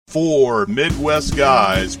Four Midwest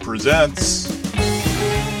Guys presents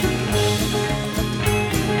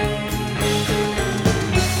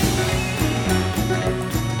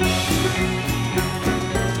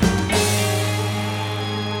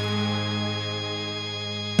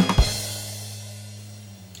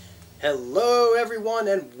Hello everyone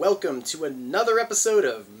and welcome to another episode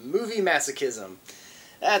of Movie Masochism.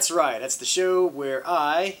 That's right, that's the show where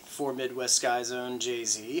I, for Midwest Guy Zone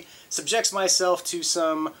Jay-Z, subjects myself to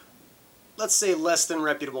some, let's say, less than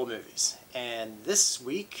reputable movies. And this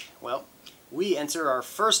week, well, we enter our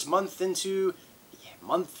first month into the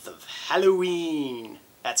month of Halloween.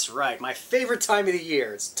 That's right, my favorite time of the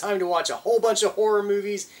year. It's time to watch a whole bunch of horror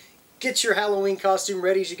movies. Get your Halloween costume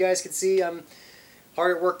ready. As you guys can see, I'm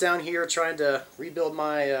hard at work down here trying to rebuild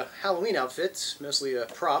my Halloween outfit, mostly a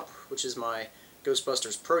prop, which is my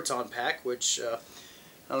Ghostbusters Proton Pack, which I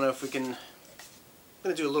don't know if we can. I'm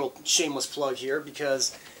going to do a little shameless plug here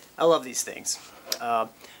because I love these things.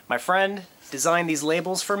 My friend designed these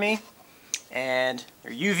labels for me, and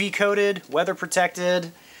they're UV coated, weather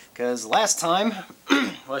protected, because last time,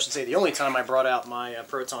 well, I should say the only time I brought out my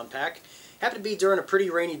Proton Pack happened to be during a pretty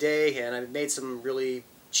rainy day, and I made some really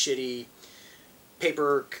shitty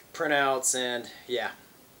paper printouts, and yeah,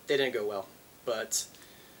 they didn't go well. But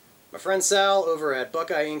my friend Sal over at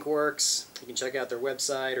Buckeye Ink Works, you can check out their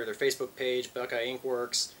website or their Facebook page, Buckeye Ink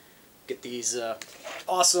Works. Get these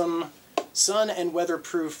awesome sun and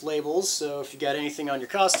weatherproof labels, so if you got anything on your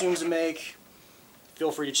costumes to make,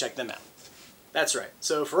 feel free to check them out. That's right.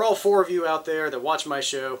 So for all four of you out there that watch my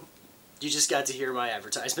show, you just got to hear my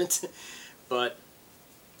advertisement. But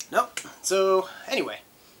nope. So anyway,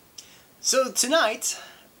 so tonight,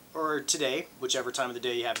 or today, whichever time of the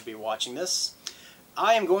day you have to be watching this,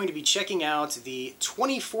 I am going to be checking out the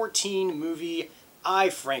 2014 movie I,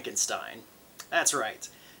 Frankenstein. That's right.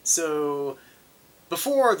 So,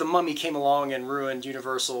 before The Mummy came along and ruined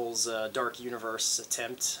Universal's Dark Universe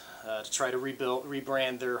attempt to try to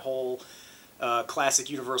rebrand their whole classic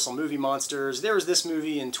Universal movie monsters, there was this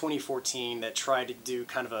movie in 2014 that tried to do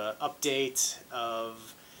kind of an update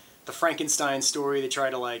of the Frankenstein story. They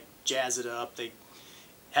tried to, like, jazz it up. They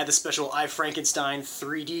had the special I, Frankenstein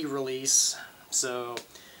 3D release. So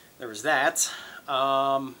there was that.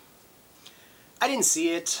 I didn't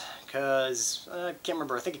see it because I can't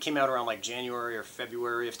remember. I think it came out around like January or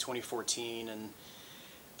February of 2014, and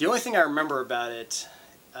the only thing I remember about it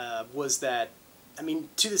was that, I mean,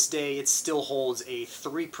 to this day, it still holds a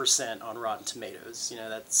 3% on Rotten Tomatoes. You know,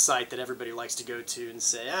 that site that everybody likes to go to and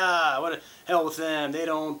say, what the hell with them? They're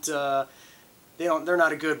not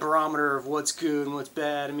a good barometer of what's good and what's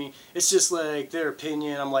bad. I mean, it's just like their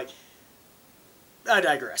opinion. I'm like, I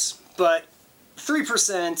digress. But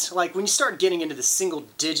 3%, like when you start getting into the single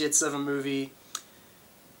digits of a movie,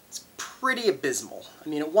 it's pretty abysmal. I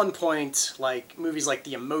mean, at one point, like movies like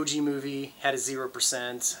the Emoji Movie had a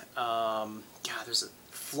 0%. There's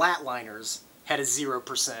Flatliners had a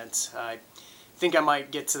 0%. I think I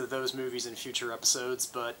might get to those movies in future episodes,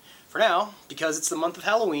 but for now, because it's the month of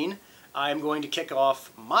Halloween, I'm going to kick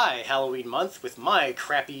off my Halloween month with my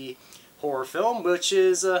crappy horror film, which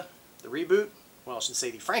is the reboot. Well, I should say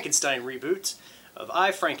the Frankenstein reboot of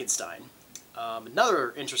I, Frankenstein.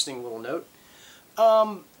 Another interesting little note.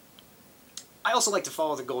 I also like to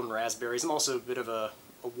follow the Golden Raspberries. I'm also a bit of a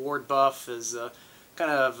award buff, as kind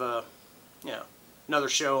of another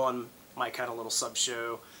show on my kind of little sub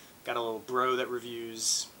show. Got a little bro that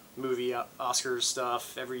reviews movie Oscars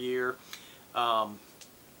stuff every year. But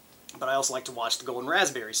I also like to watch the Golden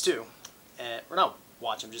Raspberries too. Or not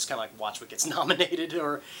watch them, just kind of like watch what gets nominated,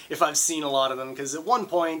 or if I've seen a lot of them, because at one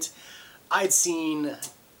point I'd seen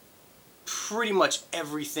pretty much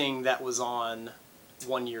everything that was on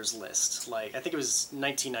one year's list. Like, I think it was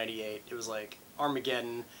 1998. It was like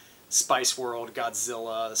Armageddon, Spice World,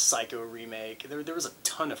 Godzilla, the Psycho remake. There was a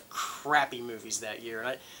ton of crappy movies that year, and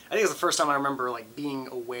I think it was the first time I remember like being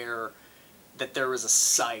aware that there was a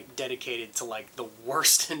site dedicated to like the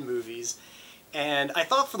worst in movies. And I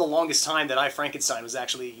thought for the longest time that I, Frankenstein was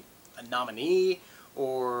actually a nominee,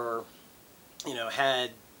 or, you know,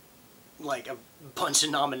 had like a bunch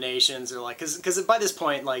of nominations, or like, because by this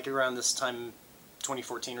point, like around this time,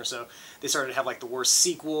 2014 or so, they started to have like the worst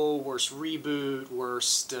sequel, worst reboot,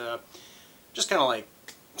 worst, just kind of like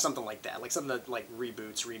something like that, like something that like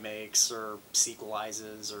reboots, remakes, or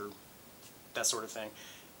sequelizes, or that sort of thing.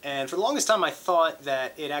 And for the longest time, I thought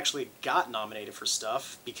that it actually got nominated for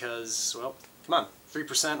stuff because, well, come on,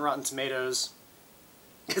 3% Rotten Tomatoes,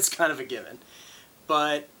 it's kind of a given.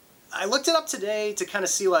 But I looked it up today to kind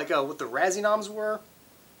of see like, what the Razzie noms were,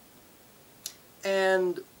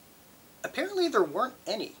 and apparently there weren't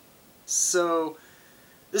any. So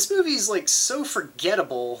this movie's like so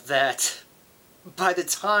forgettable that by the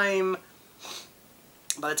time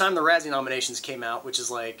the Razzie nominations came out, which is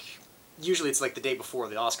like, usually it's like the day before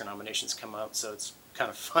the Oscar nominations come out, so it's kind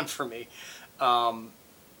of fun for me.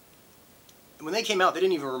 When they came out, they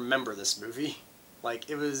didn't even remember this movie. Like,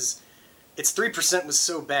 its 3% was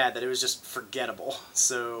so bad that it was just forgettable.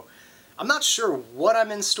 So, I'm not sure what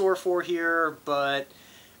I'm in store for here, but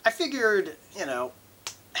I figured, you know,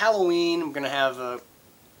 Halloween, I'm going to have a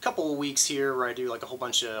couple of weeks here where I do like a whole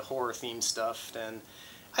bunch of horror-themed stuff, and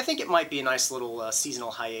I think it might be a nice little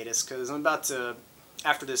seasonal hiatus, because I'm about to,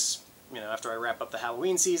 after this, you know, after I wrap up the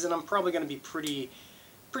Halloween season, I'm probably going to be pretty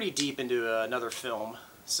deep into another film.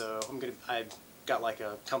 So I've got like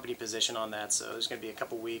a company position on that, so there's going to be a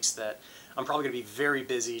couple weeks that I'm probably going to be very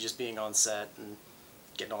busy just being on set and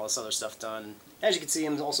getting all this other stuff done. As you can see,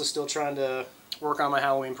 I'm also still trying to work on my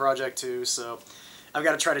Halloween project too, so I've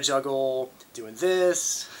got to try to juggle doing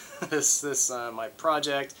this, my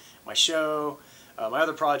project, my show, my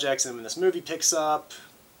other projects, and when this movie picks up,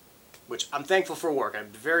 which I'm thankful for work. I'm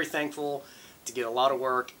very thankful to get a lot of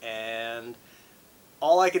work, and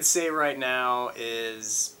all I can say right now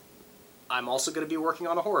is I'm also going to be working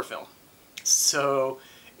on a horror film. So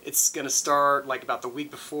it's going to start like about the week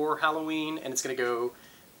before Halloween, and it's going to go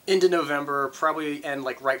into November, probably end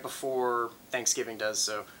like right before Thanksgiving does.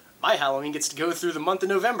 So my Halloween gets to go through the month of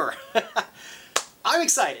November. I'm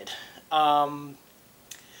excited.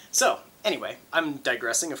 So anyway, I'm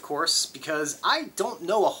digressing, of course, because I don't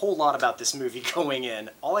know a whole lot about this movie going in.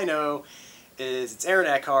 All I know is it's Aaron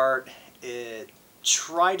Eckhart. It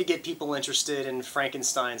tried to get people interested in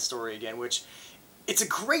Frankenstein's story again, which it's a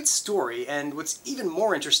great story, and what's even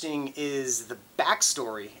more interesting is the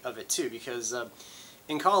backstory of it too, because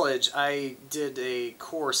in college I did a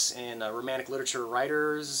course in romantic literature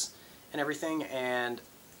writers and everything, and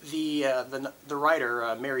the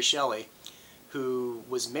writer, Mary Shelley, who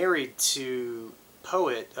was married to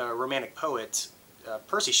romantic poet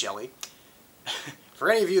Percy Shelley.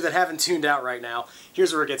 For any of you that haven't tuned out right now,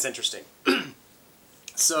 here's where it gets interesting.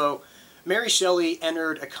 So, Mary Shelley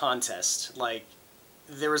entered a contest. Like,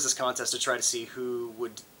 there was this contest to try to see who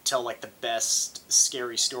would tell, like, the best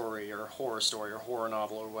scary story or horror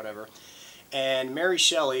novel or whatever. And Mary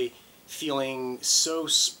Shelley, feeling so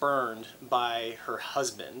spurned by her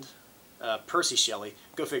husband, Percy Shelley,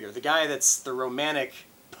 go figure, the guy that's the romantic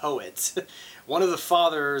poet, one of the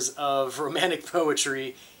fathers of romantic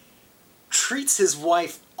poetry, treats his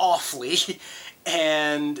wife awfully,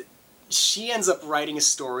 and she ends up writing a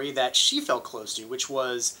story that she felt close to, which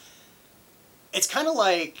was, it's kind of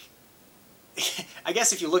like, I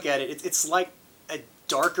guess if you look at it, it's like a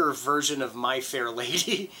darker version of My Fair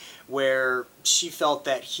Lady, where she felt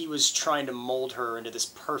that he was trying to mold her into this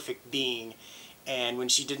perfect being, and when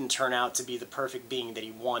she didn't turn out to be the perfect being that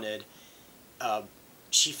he wanted,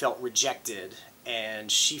 she felt rejected,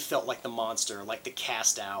 and she felt like the monster, like the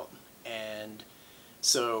cast out, and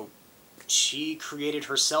so she created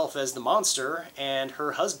herself as the monster and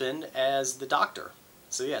her husband as the doctor.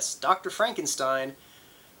 So yes, Dr. Frankenstein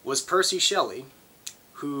was Percy Shelley,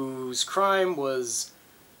 whose crime was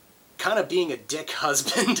kind of being a dick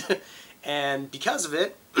husband, and because of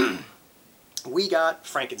it, we got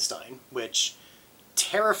Frankenstein, which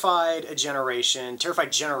terrified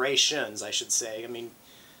generations, I should say. I mean,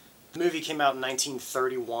 the movie came out in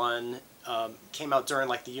 1931, came out during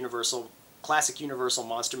like the classic Universal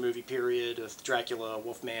monster movie period with Dracula,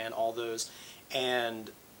 Wolfman, all those, and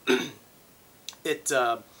it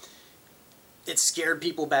scared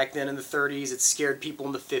people back then in the 30s, it scared people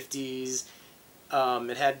in the 50s,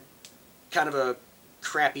 it had kind of a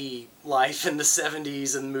crappy life in the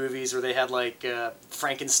 70s in movies where they had like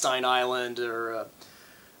Frankenstein Island or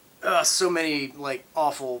so many like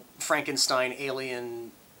awful Frankenstein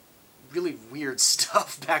alien, really weird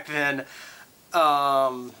stuff back then.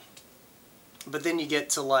 But then you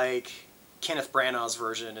get to like Kenneth Branagh's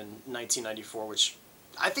version in 1994, which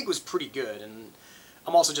I think was pretty good, and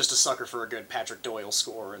I'm also just a sucker for a good Patrick Doyle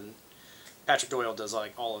score, and Patrick Doyle does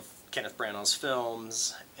like all of Kenneth Branagh's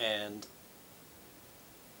films, and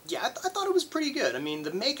yeah, I thought it was pretty good. I mean,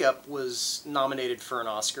 the makeup was nominated for an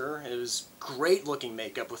Oscar. It was great looking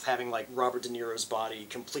makeup with having like Robert De Niro's body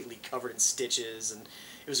completely covered in stitches, and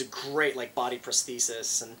it was a great like body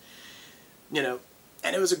prosthesis, and you know,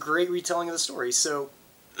 and it was a great retelling of the story. So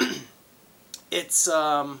it's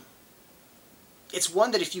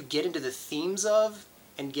one that if you get into the themes of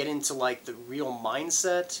and get into like the real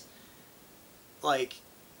mindset, like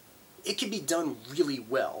it can be done really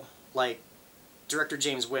well. Like director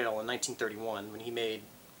James Whale in 1931, when he made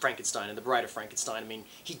Frankenstein and The Bride of Frankenstein, I mean,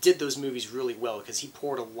 he did those movies really well because he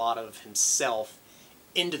poured a lot of himself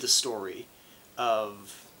into the story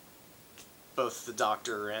of both the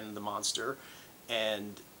Doctor and the monster,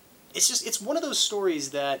 and it's one of those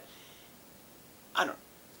stories that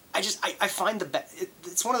I find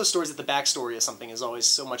it's one of those stories that the backstory of something is always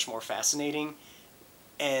so much more fascinating,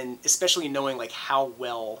 and especially knowing like how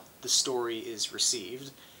well the story is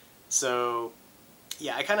received. So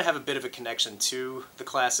yeah, I kind of have a bit of a connection to the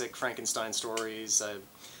classic Frankenstein stories.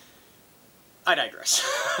 I digress.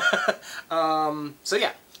 So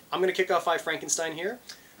yeah, I'm going to kick off I Frankenstein here.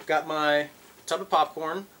 I've got my tub of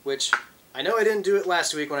popcorn, which I know I didn't do it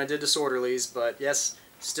last week when I did Disorderlies, but yes,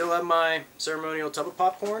 still have my ceremonial tub of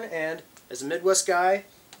popcorn, and as a Midwest guy,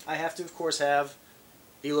 I have to, of course, have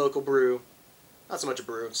the local brew. Not so much a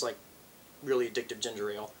brew, it's like really addictive ginger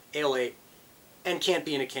ale. Ale 8, and can't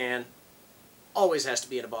be in a can. Always has to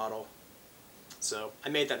be in a bottle. So I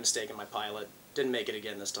made that mistake in my pilot. Didn't make it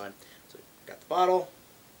again this time. So got the bottle,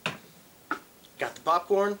 got the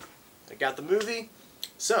popcorn, I got the movie.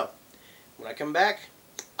 So when I come back,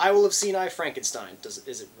 I will have seen I Frankenstein.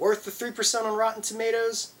 Is it worth the 3% on Rotten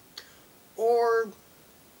Tomatoes? Or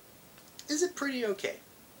is it pretty okay?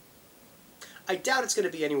 I doubt it's going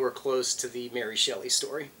to be anywhere close to the Mary Shelley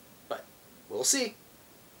story, but we'll see.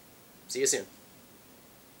 See you soon.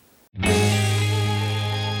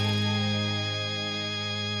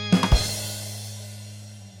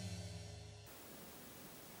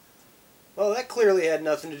 Well, that clearly had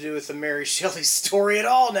nothing to do with the Mary Shelley story at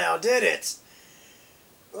all now, did it?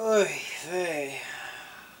 Oy vey.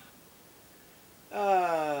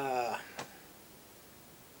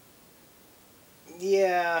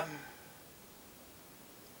 Yeah.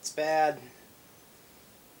 It's bad.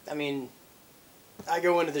 I mean, I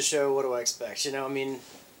go into the show, what do I expect? You know, I mean...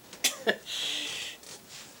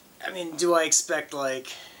 do I expect,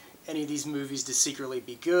 like, any of these movies to secretly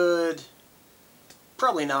be good?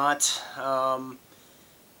 Probably not.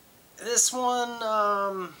 This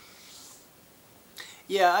one,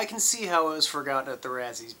 yeah, I can see how it was forgotten at the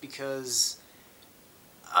Razzies, because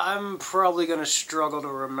I'm probably going to struggle to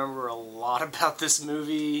remember a lot about this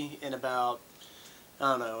movie in about,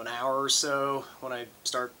 I don't know, an hour or so when I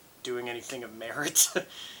start doing anything of merit.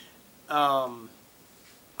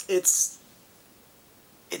 It's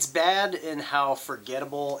bad in how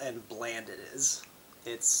forgettable and bland it is.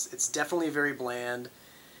 It's definitely very bland,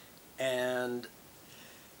 and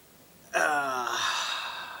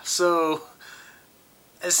so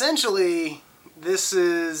essentially this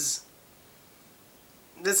is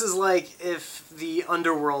like if the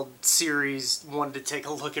Underworld series wanted to take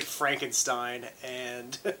a look at Frankenstein,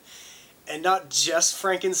 and not just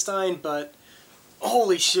Frankenstein, but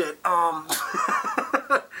holy shit,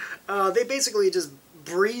 they basically just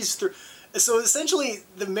breeze through. So essentially,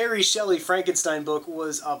 the Mary Shelley Frankenstein book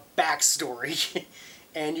was a backstory,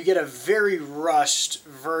 and you get a very rushed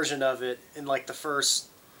version of it in like the first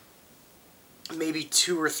maybe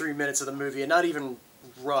 2 or 3 minutes of the movie, and not even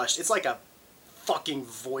rushed. It's like a fucking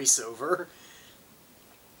voiceover,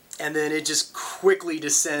 and then it just quickly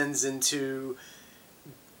descends into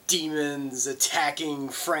demons attacking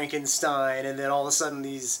Frankenstein, and then all of a sudden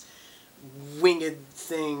these winged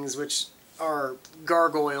things, which are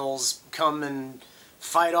gargoyles, come and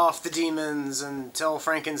fight off the demons and tell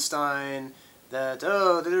Frankenstein that,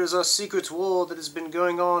 oh, there's a secret war that has been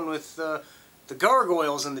going on with the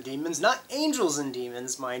gargoyles and the demons. Not angels and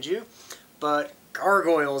demons, mind you, but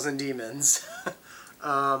gargoyles and demons.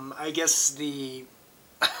 I guess the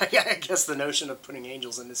notion of putting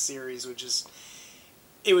angels in this series would just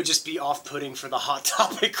be off-putting for the Hot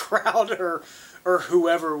Topic crowd, or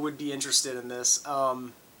whoever would be interested in this.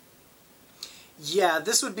 Yeah,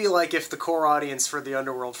 this would be like if the core audience for the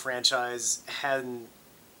Underworld franchise hadn't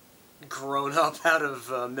grown up out of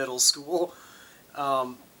middle school.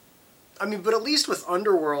 But at least with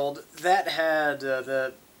Underworld, that had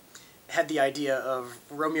the idea of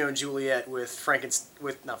Romeo and Juliet with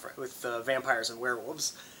vampires and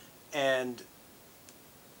werewolves, and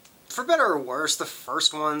for better or worse, the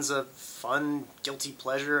first one's a fun, guilty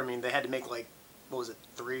pleasure. I mean, they had to make, like,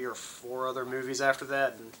 3 or 4 other movies after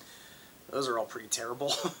that, and those are all pretty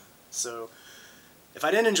terrible. So, if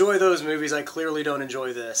I didn't enjoy those movies, I clearly don't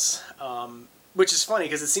enjoy this. Which is funny,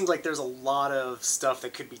 because it seems like there's a lot of stuff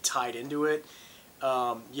that could be tied into it.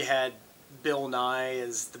 You had Bill Nye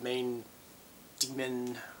as the main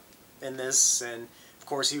demon in this, and of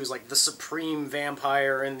course he was like the supreme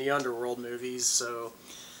vampire in the Underworld movies, so...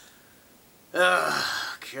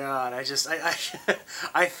 God, I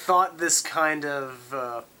thought this kind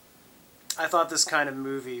of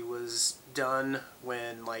movie was done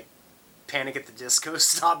when, like, Panic at the Disco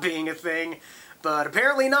stopped being a thing, but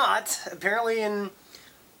apparently not. Apparently in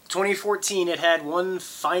 2014, it had one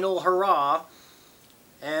final hurrah,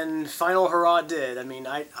 and final hurrah did. I mean,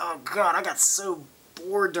 oh god, I got so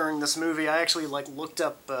bored during this movie. I actually like looked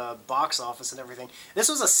up box office and everything. This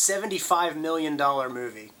was a $75 million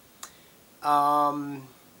movie.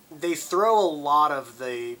 They throw a lot of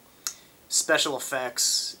the special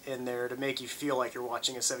effects in there to make you feel like you're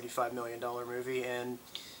watching a $75 million movie, and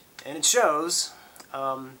it shows.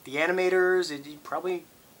 The animators, you probably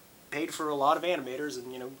paid for a lot of animators,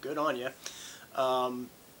 and, you know, good on you.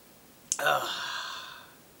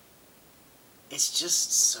 It's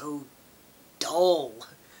just so dull.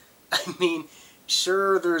 I mean,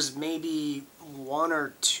 sure, there's maybe one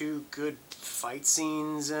or two good fight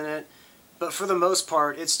scenes in it, but for the most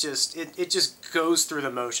part, it's just, it just goes through the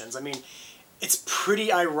motions. I mean, it's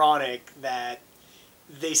pretty ironic that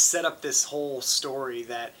they set up this whole story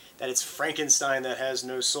that it's Frankenstein that has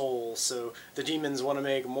no soul, so the demons want to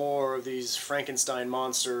make more of these Frankenstein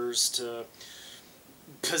monsters to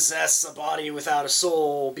possess a body without a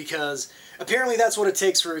soul, because apparently that's what it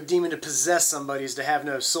takes for a demon to possess somebody, is to have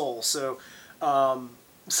no soul. So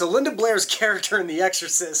Linda Blair's character in The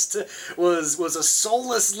Exorcist was a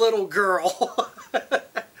soulless little girl.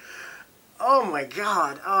 Oh my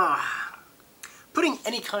god. Putting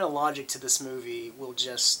any kind of logic to this movie will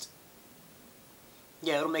just...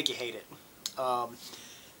 yeah, it'll make you hate it.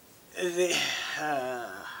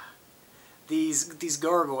 These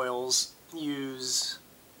gargoyles use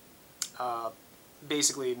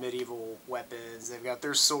basically medieval weapons. They've got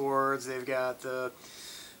their swords, they've got the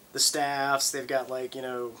staffs, they've got, like, you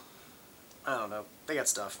know, I don't know, they got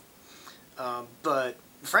stuff. But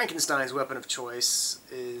Frankenstein's weapon of choice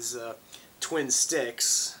is twin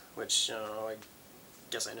sticks, which, I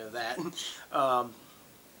guess I know that.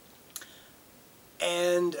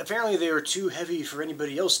 And apparently they are too heavy for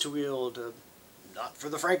anybody else to wield. Not for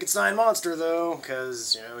the Frankenstein monster, though,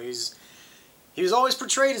 because, you know, he was always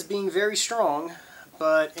portrayed as being very strong,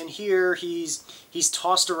 but in here he's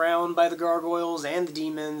tossed around by the gargoyles and the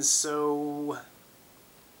demons, so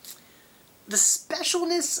the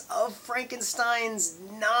specialness of Frankenstein's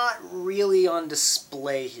not really on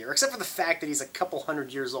display here, except for the fact that he's a couple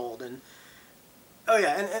hundred years old, and oh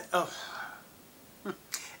yeah,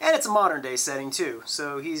 and it's a modern day setting too,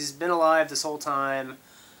 so he's been alive this whole time.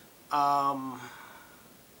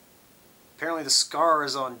 Apparently the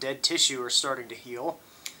scars on dead tissue are starting to heal,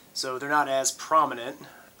 so they're not as prominent,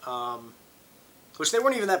 which they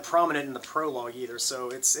weren't even that prominent in the prologue either, so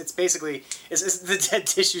it's basically, the dead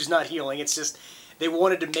tissue's not healing, it's just, they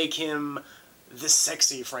wanted to make him the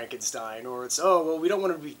sexy Frankenstein, or it's, oh, well, we don't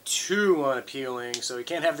want him to be too unappealing, so he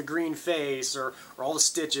can't have the green face, or all the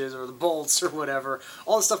stitches, or the bolts, or whatever,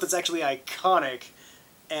 all the stuff that's actually iconic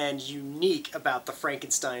and unique about the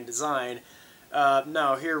Frankenstein design.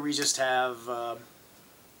 No, here we just have a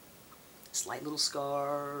slight little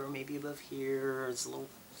scar, maybe above here, it's a little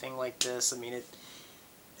thing like this. I mean,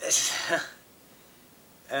 it's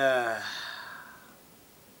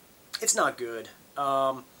not good.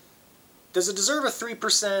 Does it deserve a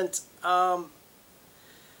 3%? I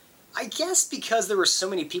guess because there were so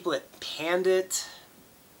many people that panned it,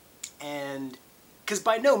 and because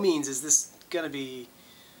by no means is this going to be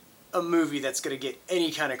a movie that's going to get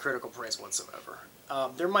any kind of critical praise whatsoever.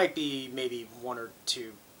 There might be maybe one or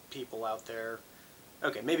two people out there,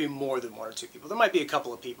 okay, maybe more than one or two people. There might be a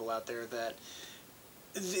couple of people out there that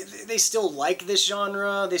they still like this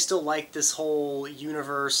genre, they still like this whole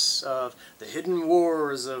universe of the hidden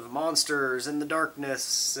wars of monsters and the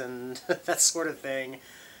darkness and that sort of thing.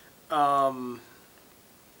 For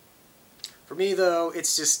me, though,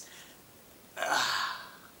 it's just...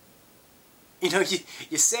 you know,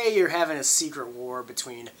 you say you're having a secret war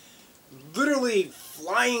between literally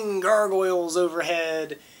flying gargoyles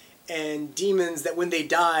overhead and demons that when they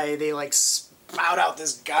die, they, like, spout out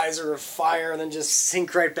this geyser of fire and then just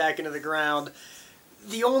sink right back into the ground.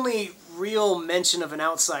 The only real mention of an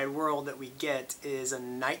outside world that we get is a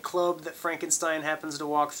nightclub that Frankenstein happens to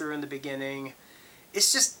walk through in the beginning.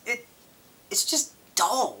 It's just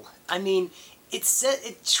dull. I mean, it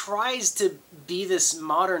tries to be this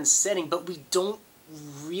modern setting, but we don't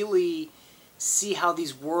really see how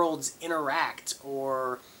these worlds interact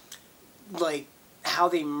or, like, how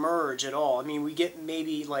they merge at all. I mean, we get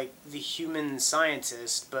maybe, like, the human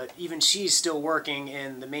scientist, but even she's still working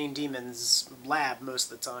in the main demon's lab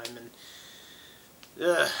most of the time, and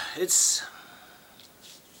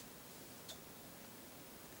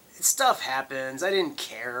stuff happens. I didn't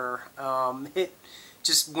care. It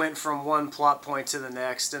just went from one plot point to the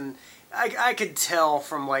next, and I could tell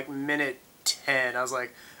from, like, minute 10, I was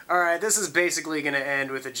like, alright, this is basically going to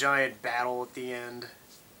end with a giant battle at the end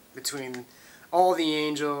between all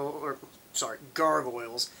the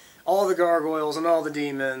gargoyles, all the gargoyles and all the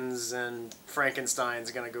demons, and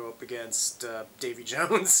Frankenstein's gonna go up against Davy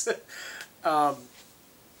Jones. Oh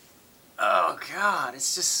God,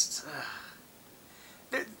 it's just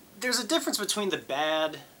there's a difference between the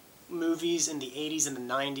bad movies in the 80s and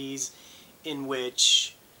the 90s in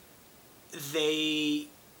which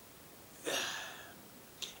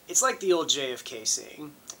it's like the old JFK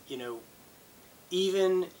saying, you know,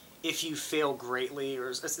 even if you fail greatly, or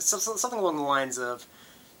it's something along the lines of,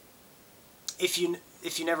 if you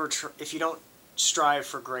don't strive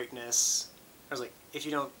for greatness, I was like, if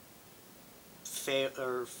you don't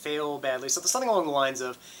fail badly, something along the lines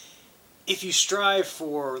of, if you strive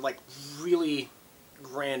for like really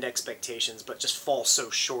grand expectations but just fall so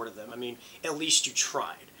short of them, I mean, at least you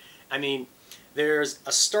tried. I mean, there's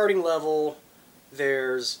a starting level,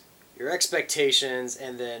 there's your expectations,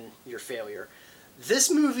 and then your failure. This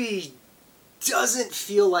movie doesn't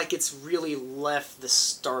feel like it's really left the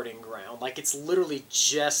starting ground. Like, it's literally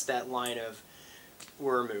just that line of,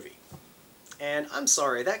 we're a movie. And I'm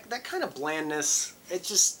sorry, that kind of blandness, it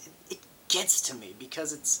gets to me,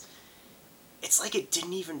 because it's like it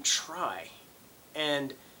didn't even try.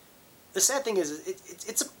 And the sad thing is,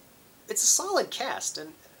 it's a solid cast,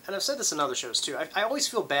 and I've said this in other shows too. I always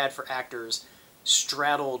feel bad for actors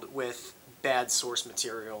straddled with bad source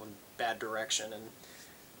material and bad direction. And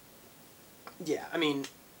yeah, I mean,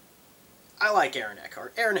 I like Aaron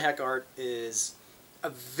Eckhart. Aaron Eckhart is a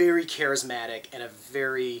very charismatic and a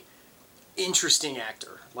very interesting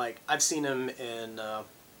actor. Like, I've seen him in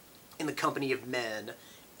The Company of Men,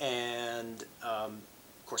 and of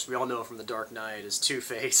course we all know him from The Dark Knight as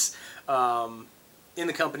Two-Face. In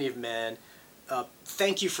The Company of Men,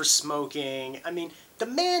 Thank You for Smoking. I mean, the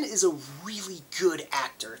man is a really good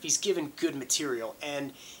actor if he's given good material.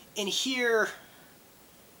 And in here,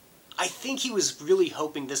 I think he was really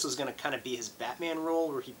hoping this was going to kind of be his Batman role,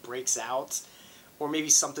 where he breaks out, or maybe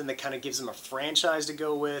something that kind of gives him a franchise to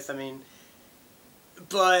go with. I mean,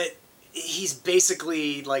 but he's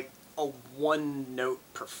basically like a one-note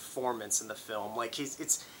performance in the film. Like,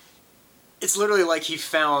 it's literally like he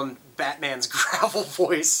found Batman's gravel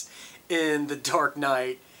voice in The Dark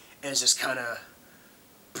Knight, and it's just kind of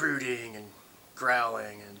brooding and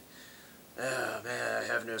growling and, oh man, I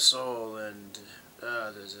have no soul, and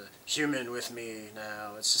there's a human with me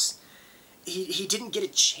now. It's just, he didn't get a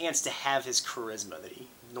chance to have his charisma that he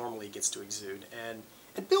normally gets to exude. And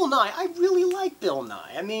Bill Nye, I really like Bill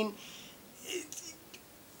Nye. I mean,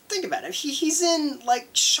 think about it. He's in, like,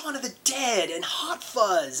 Shaun of the Dead and Hot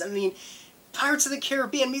Fuzz. I mean, Pirates of the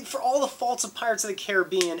Caribbean. I mean, for all the faults of Pirates of the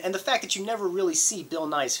Caribbean, and the fact that you never really see Bill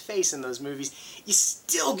Nye's face in those movies, you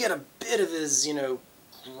still get a bit of his, you know,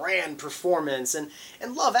 grand performance. And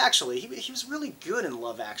Love Actually, he was really good in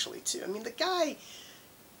Love Actually, too. I mean, the guy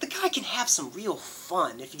can have some real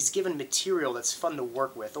fun if he's given material that's fun to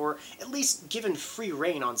work with, or at least given free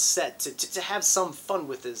reign on set to have some fun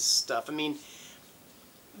with his stuff. I mean,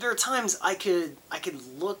 there are times I could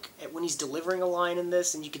look at when he's delivering a line in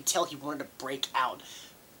this, and you could tell he wanted to break out,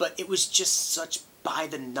 but it was just such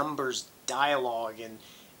by-the-numbers dialogue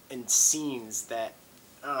and scenes that,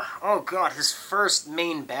 oh god, his first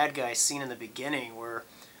main bad guy scene in the beginning, where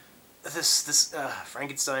this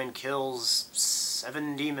Frankenstein kills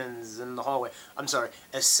 7 demons in the hallway. I'm sorry,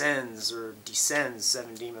 ascends or descends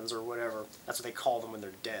 7 demons or whatever. That's what they call them when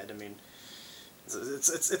they're dead. I mean,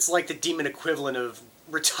 it's like the demon equivalent of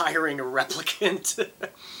retiring a replicant.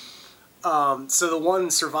 So the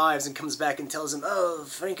one survives and comes back and tells him, oh,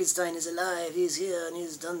 Frankenstein is alive, he's here, and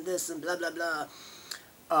he's done this, and blah, blah, blah.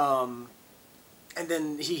 And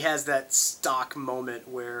then he has that stock moment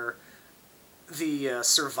where the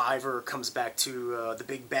survivor comes back to the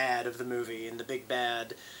big bad of the movie, and the big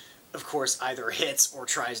bad, of course, either hits or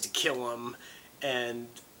tries to kill him, and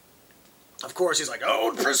of course he's like,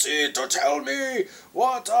 oh, proceed to tell me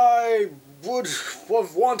what I would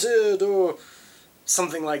have wanted, or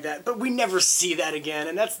something like that. But we never see that again,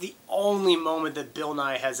 and that's the only moment that Bill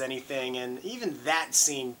Nye has anything, and even that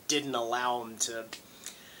scene didn't allow him to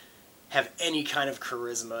have any kind of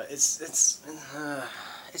charisma. It's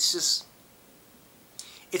just,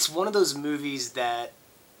 it's one of those movies that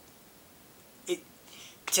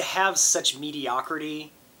to have such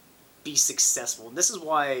mediocrity be successful. And this is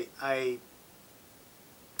why I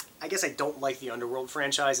guess I don't like the Underworld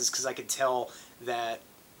franchise, is because I could tell that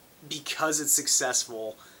because it's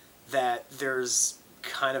successful, that there's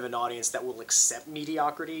kind of an audience that will accept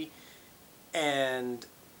mediocrity, and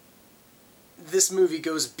this movie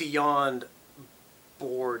goes beyond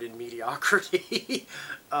bored in mediocrity.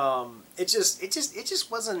 It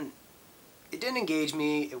just wasn't It didn't engage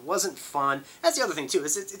me. It wasn't fun. That's the other thing, too,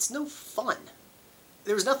 is it's no fun.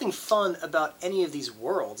 There was nothing fun about any of these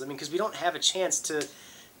worlds. I mean, because we don't have a chance to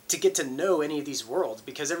get to know any of these worlds,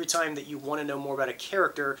 because every time that you want to know more about a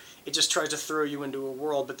character, it just tries to throw you into a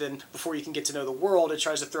world, but then before you can get to know the world, it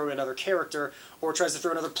tries to throw in another character, or it tries to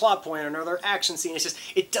throw another plot point, or another action scene. It's just,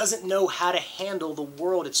 it doesn't know how to handle the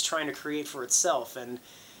world it's trying to create for itself, and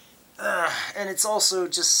it's also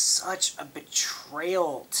just such a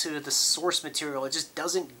betrayal to the source material. It just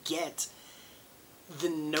doesn't get the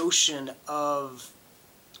notion of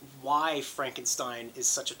why Frankenstein is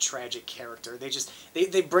such a tragic character.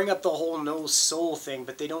 They bring up the whole no soul thing,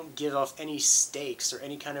 but they don't give off any stakes or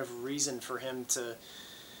any kind of reason for him to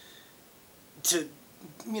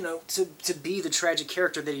be the tragic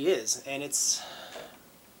character that he is. And it's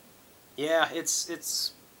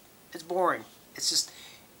boring.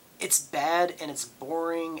 It's bad, and it's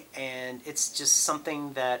boring, and it's just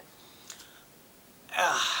something that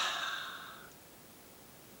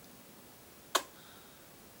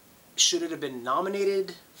should it have been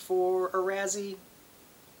nominated for a Razzie?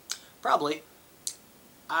 Probably.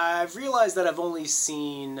 I've realized that I've only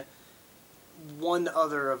seen one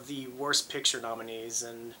other of the Worst Picture nominees,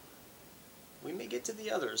 and we may get to the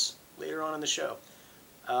others later on in the show.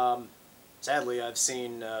 Sadly, I've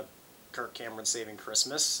seen Kirk Cameron Saving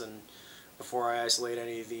Christmas, and before I isolate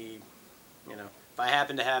any of the, if I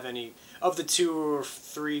happen to have any of the 2 or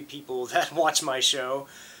 3 people that watch my show,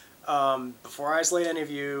 before I isolate any of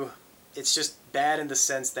you, it's just bad in the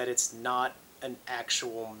sense that it's not an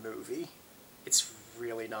actual movie. It's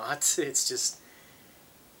really not. It's just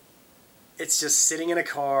sitting in a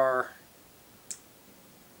car.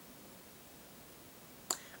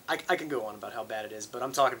 I can go on about how bad it is, but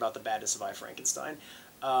I'm talking about the badness of I, Frankenstein.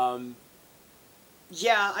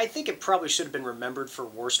 Yeah, I think it probably should have been remembered for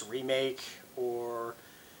worst remake, or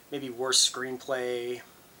maybe worst screenplay.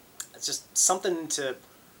 It's just something to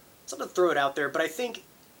throw it out there, but I think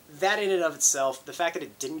that in and of itself, the fact that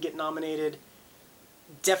it didn't get nominated,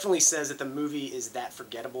 definitely says that the movie is that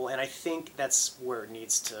forgettable, and I think that's where it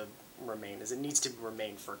needs to remain, is it needs to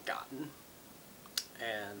remain forgotten.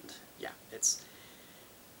 And yeah, it's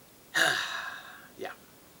yeah.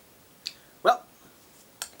 Well,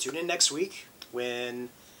 tune in next week when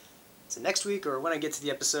next week, or when I get to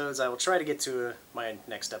the episodes. I will try to get to my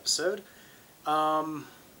next episode.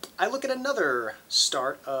 I look at another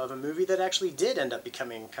start of a movie that actually did end up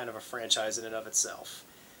becoming kind of a franchise in and of itself.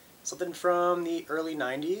 Something from the early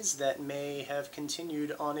 90s that may have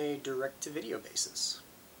continued on a direct-to-video basis.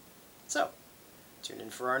 So, tune in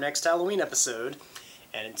for our next Halloween episode,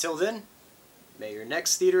 and until then, may your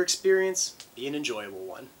next theater experience be an enjoyable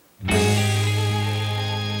one.